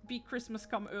literally be Christmas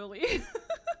come early.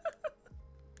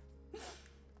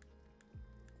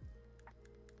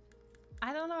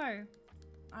 I don't know.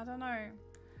 I don't know.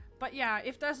 But yeah,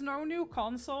 if there's no new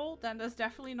console, then there's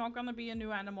definitely not gonna be a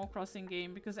new Animal Crossing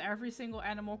game, because every single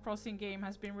Animal Crossing game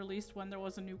has been released when there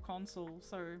was a new console,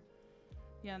 so...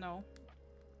 yeah, no.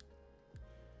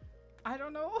 I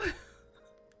don't know.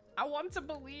 I want to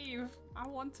believe. I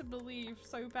want to believe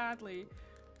so badly.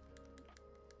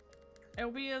 It'll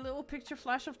be a little picture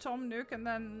flash of Tom Nook, and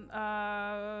then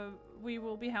we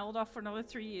will be held off for another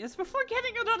 3 years before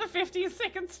getting another 15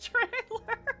 seconds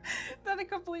trailer. Then a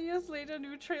couple of years later,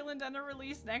 new trailer, and then a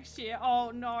release next year.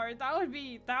 Oh no, that would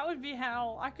be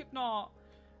hell. I could not.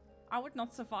 I would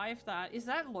not survive that. Is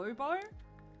that Lobo?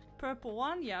 Purple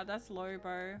one? Yeah, that's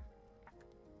Lobo.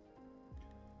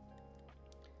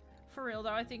 For real though,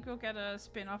 I think we'll get a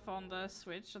spin-off on the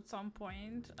Switch at some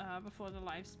point before the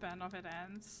lifespan of it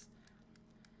ends.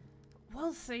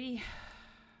 We'll see.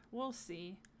 We'll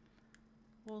see.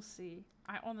 We'll see.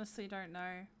 I honestly don't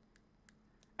know.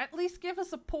 At least give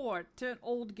us a port to an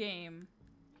old game.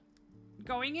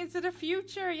 Going into the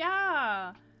future,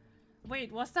 yeah!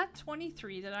 Wait, was that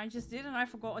 23 that I just did and I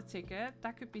forgot a ticket?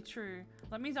 That could be true.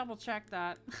 Let me double check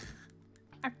that.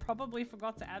 I probably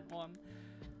forgot to add one.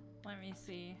 Let me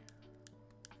see.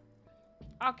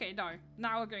 Okay, no.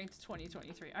 Now we're going to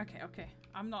 2023. Okay, okay.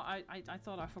 I'm not... I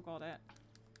thought I forgot it.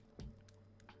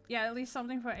 Yeah, at least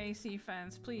something for AC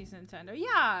fans. Please, Nintendo.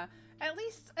 Yeah! At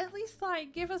least,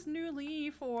 like, give us New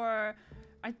Leaf or...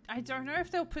 I don't know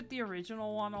if they'll put the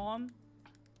original one on.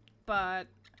 But...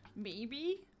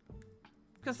 maybe?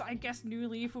 Because I guess New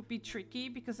Leaf would be tricky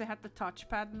because it had the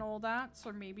touchpad and all that.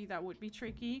 So maybe that would be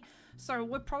tricky. So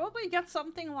we'll probably get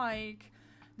something like...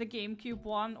 the GameCube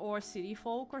one or City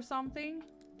Folk or something.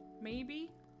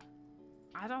 Maybe.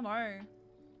 I don't know.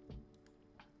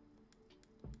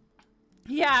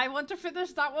 Yeah, I want to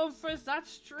finish that one first.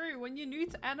 That's true. When you're new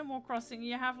to Animal Crossing,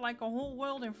 you have like a whole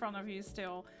world in front of you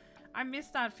still. I miss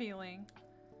that feeling.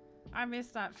 I miss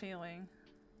that feeling.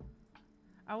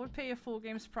 I would pay a full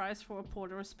game's price for a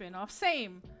port or a spin-off.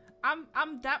 Same.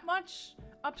 I'm that much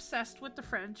obsessed with the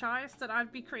franchise that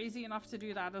I'd be crazy enough to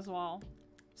do that as well.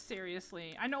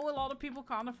 Seriously. I know a lot of people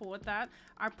can't afford that.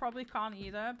 I probably can't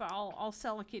either, but I'll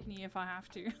sell a kidney if I have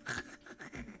to.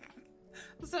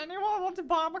 Does anyone want to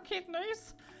buy my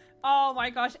kidneys? Oh my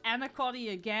gosh, Anaconda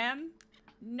again?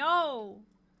 No!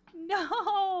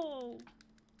 No!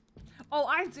 Oh,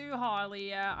 I do, Harley.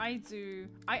 Yeah, I do.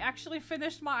 I actually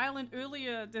finished my island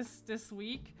earlier this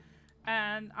week,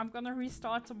 and I'm gonna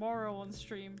restart tomorrow on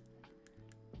stream.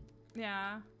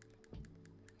 Yeah.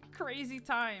 Crazy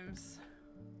times.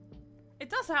 It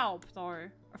does help, though.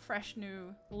 A fresh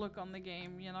new look on the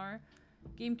game, you know?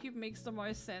 GameCube makes the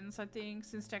most sense, I think,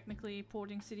 since technically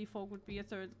porting City Folk would be a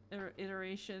third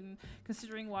iteration,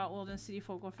 considering Wild World and City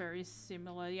Folk are very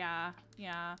similar. Yeah,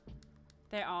 yeah.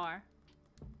 They are.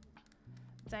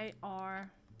 They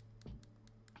are.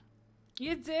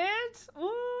 You did?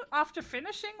 Ooh, after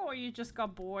finishing, or you just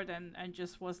got bored and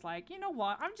just was like, you know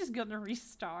what, I'm just gonna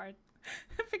restart.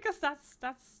 Because that's,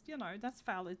 you know, that's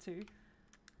valid too.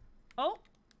 Oh,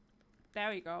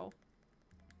 there we go.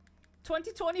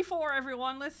 2024,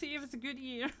 everyone. Let's see if it's a good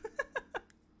year.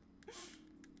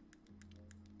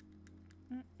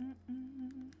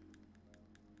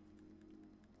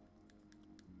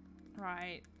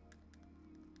 Right.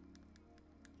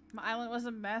 My island was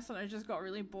a mess and I just got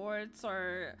really bored, so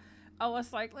I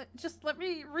was like, just let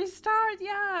me restart.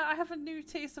 Yeah, I have a new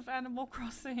taste of Animal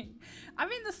Crossing. I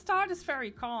mean, the start is very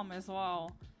calm as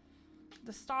well.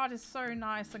 The start is so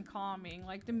nice and calming.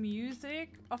 Like, the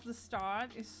music of the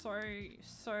start is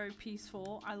so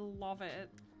peaceful. I love it.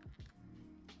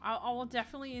 I will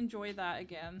definitely enjoy that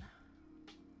again.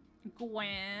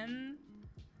 Gwen.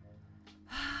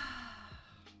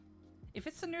 If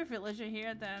it's a new villager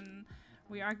here, then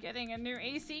we are getting a new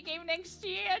AC game next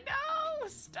year. No!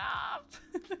 Stop!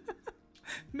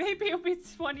 Maybe it'll be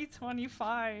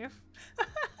 2025.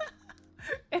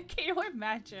 Can you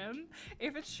imagine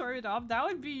if it showed up? That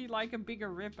would be like a bigger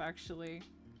rip, actually.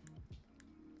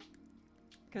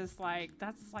 Because like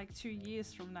that's like 2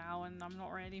 years from now, and I'm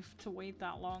not ready to wait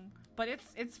that long. But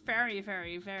it's very,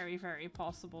 very, very, very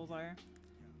possible though.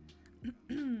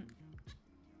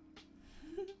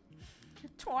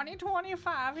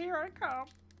 2025, here I come.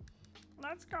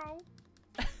 Let's go.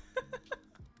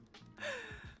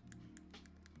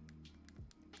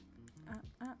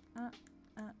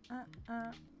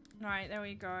 Right, there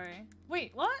we go.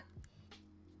 Wait, what?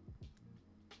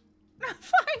 5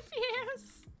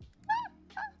 years!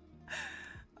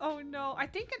 Oh no, I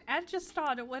think an ad just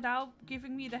started without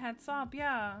giving me the heads up,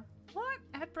 yeah. What?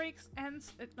 Ad breaks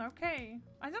ends, okay.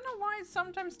 I don't know why it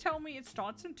sometimes tell me it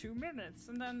starts in 2 minutes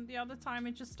and then the other time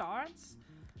it just starts.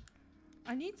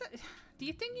 I need to, do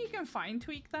you think you can fine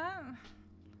tweak that?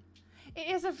 It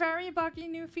is a very buggy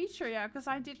new feature, yeah, because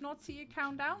I did not see it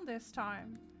count down this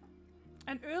time.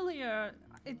 And earlier,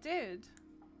 it did.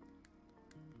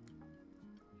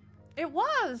 It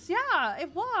was, yeah,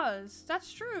 it was.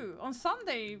 That's true. On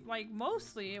Sunday, like,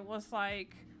 mostly, it was,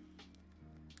 like,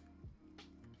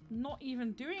 not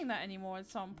even doing that anymore at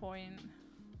some point.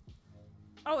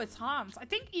 Oh, it's Hans. I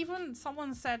think even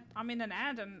someone said I'm in an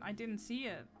ad and I didn't see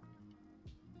it.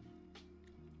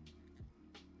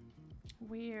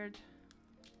 Weird.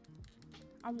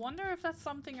 I wonder if that's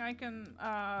something I can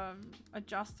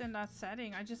adjust in that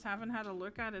setting. I just haven't had a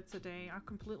look at it today. I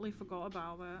completely forgot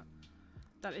about it.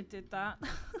 That it did that.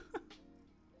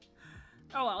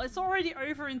 Oh well, it's already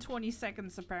over in 20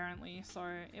 seconds apparently, so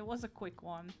it was a quick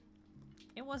one.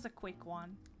 It was a quick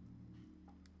one.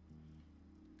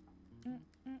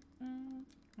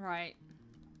 Right.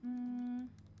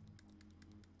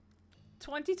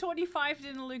 2025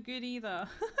 didn't look good either.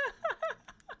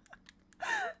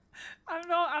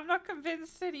 I'm not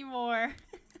convinced anymore.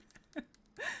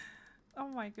 Oh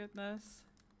my goodness.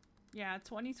 Yeah,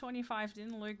 2025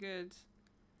 didn't look good.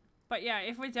 But yeah,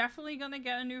 if we're definitely gonna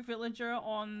get a new villager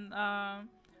on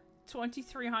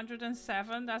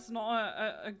 2307, that's not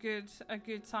a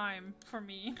good time for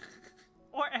me.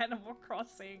 Or Animal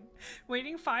Crossing.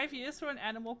 Waiting 5 years for an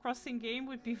Animal Crossing game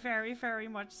would be very, very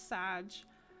much sad.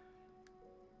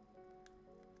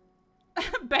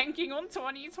 Banking on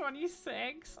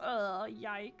 2026?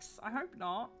 Yikes. I hope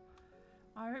not.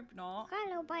 I hope not.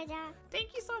 Hello, Bada.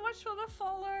 Thank you so much for the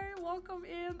follow. Welcome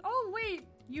in. Oh, wait.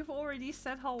 You've already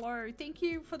said hello. Thank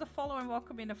you for the follow and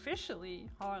welcome in officially,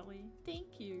 Harley.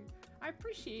 Thank you. I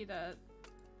appreciate it.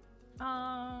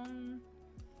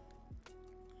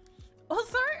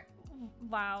 Also,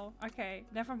 wow. Okay,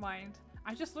 never mind.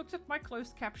 I just looked at my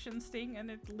closed captions thing and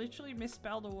it literally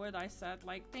misspelled the word I said.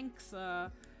 Like, thanks,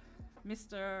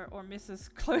 Mr. or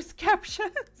Mrs. Closed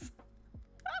Captions.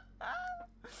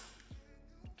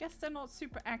 Guess they're not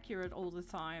super accurate all the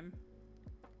time.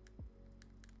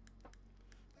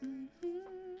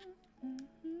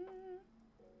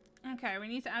 Okay, we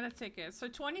need to add a ticket. So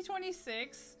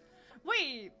 2026.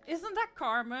 Wait, isn't that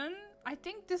Carmen? I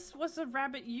think this was a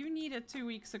rabbit you needed 2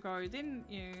 weeks ago, didn't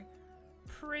you?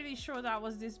 Pretty sure that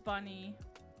was this bunny.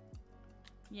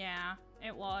 Yeah,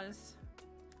 it was.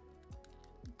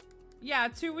 Yeah,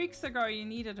 2 weeks ago you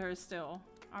needed her still.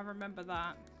 I remember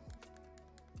that.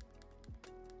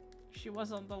 She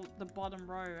was on the bottom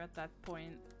row at that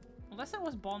point. Unless it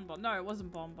was Bonbon. No, it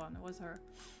wasn't Bonbon. It was her.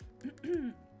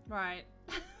 Right.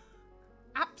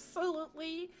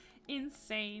 Absolutely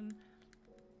insane.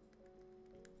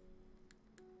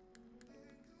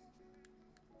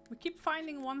 We keep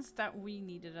finding ones that we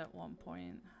needed at one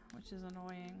point, which is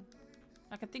annoying.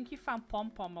 Like, I think you found Pom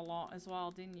Pom a lot as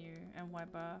well, didn't you? And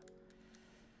Weber.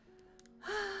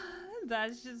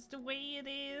 That's just the way it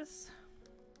is.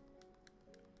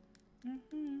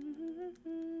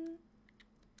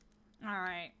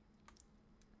 Alright.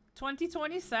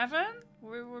 2027?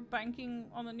 We're banking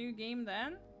on a new game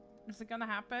then? Is it gonna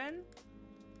happen?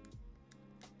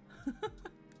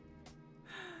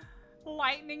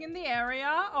 Lightning in the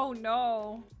area? Oh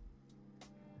no.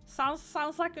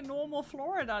 Sounds like a normal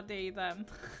Florida day then.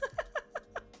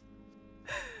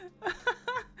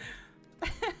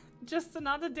 Just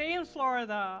another day in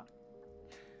Florida.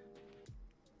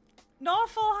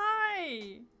 Norfolk,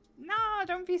 hi! No,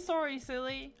 don't be sorry,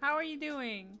 silly. How are you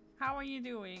doing? How are you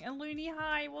doing? And Looney,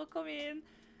 hi, welcome in.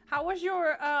 How was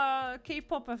your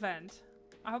K-pop event?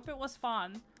 I hope it was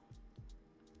fun.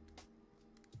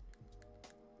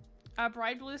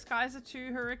 Bright blue skies at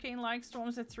 2, hurricane-like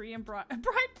storms at 3, and bright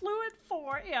blue at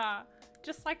 4. Yeah,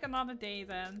 just like another day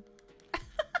then.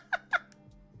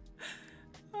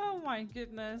 Oh my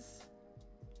goodness.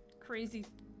 Crazy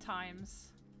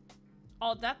times.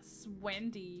 Oh, that's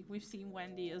Wendy. We've seen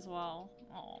Wendy as well.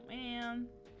 Oh man.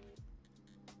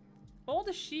 All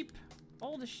the sheep.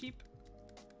 All the sheep.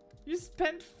 You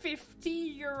spent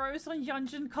 50 euros on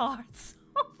Yunjin cards.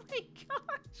 Oh my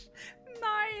gosh.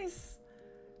 Nice.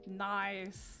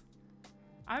 Nice.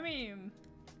 I mean,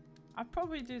 I'd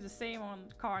probably do the same on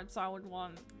cards I would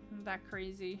want. Not that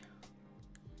crazy.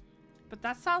 But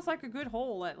that sounds like a good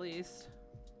haul at least.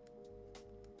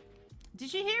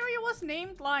 Did you hear he was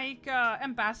named like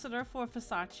ambassador for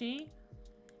Versace?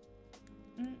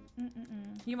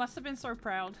 You must have been so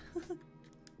proud.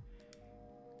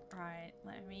 Right,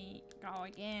 let me go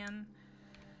again.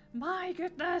 My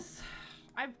goodness.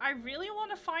 I really want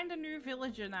to find a new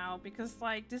villager now because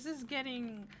like this is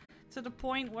getting to the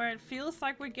point where it feels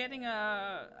like we're getting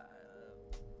a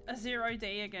 0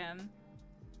 day again.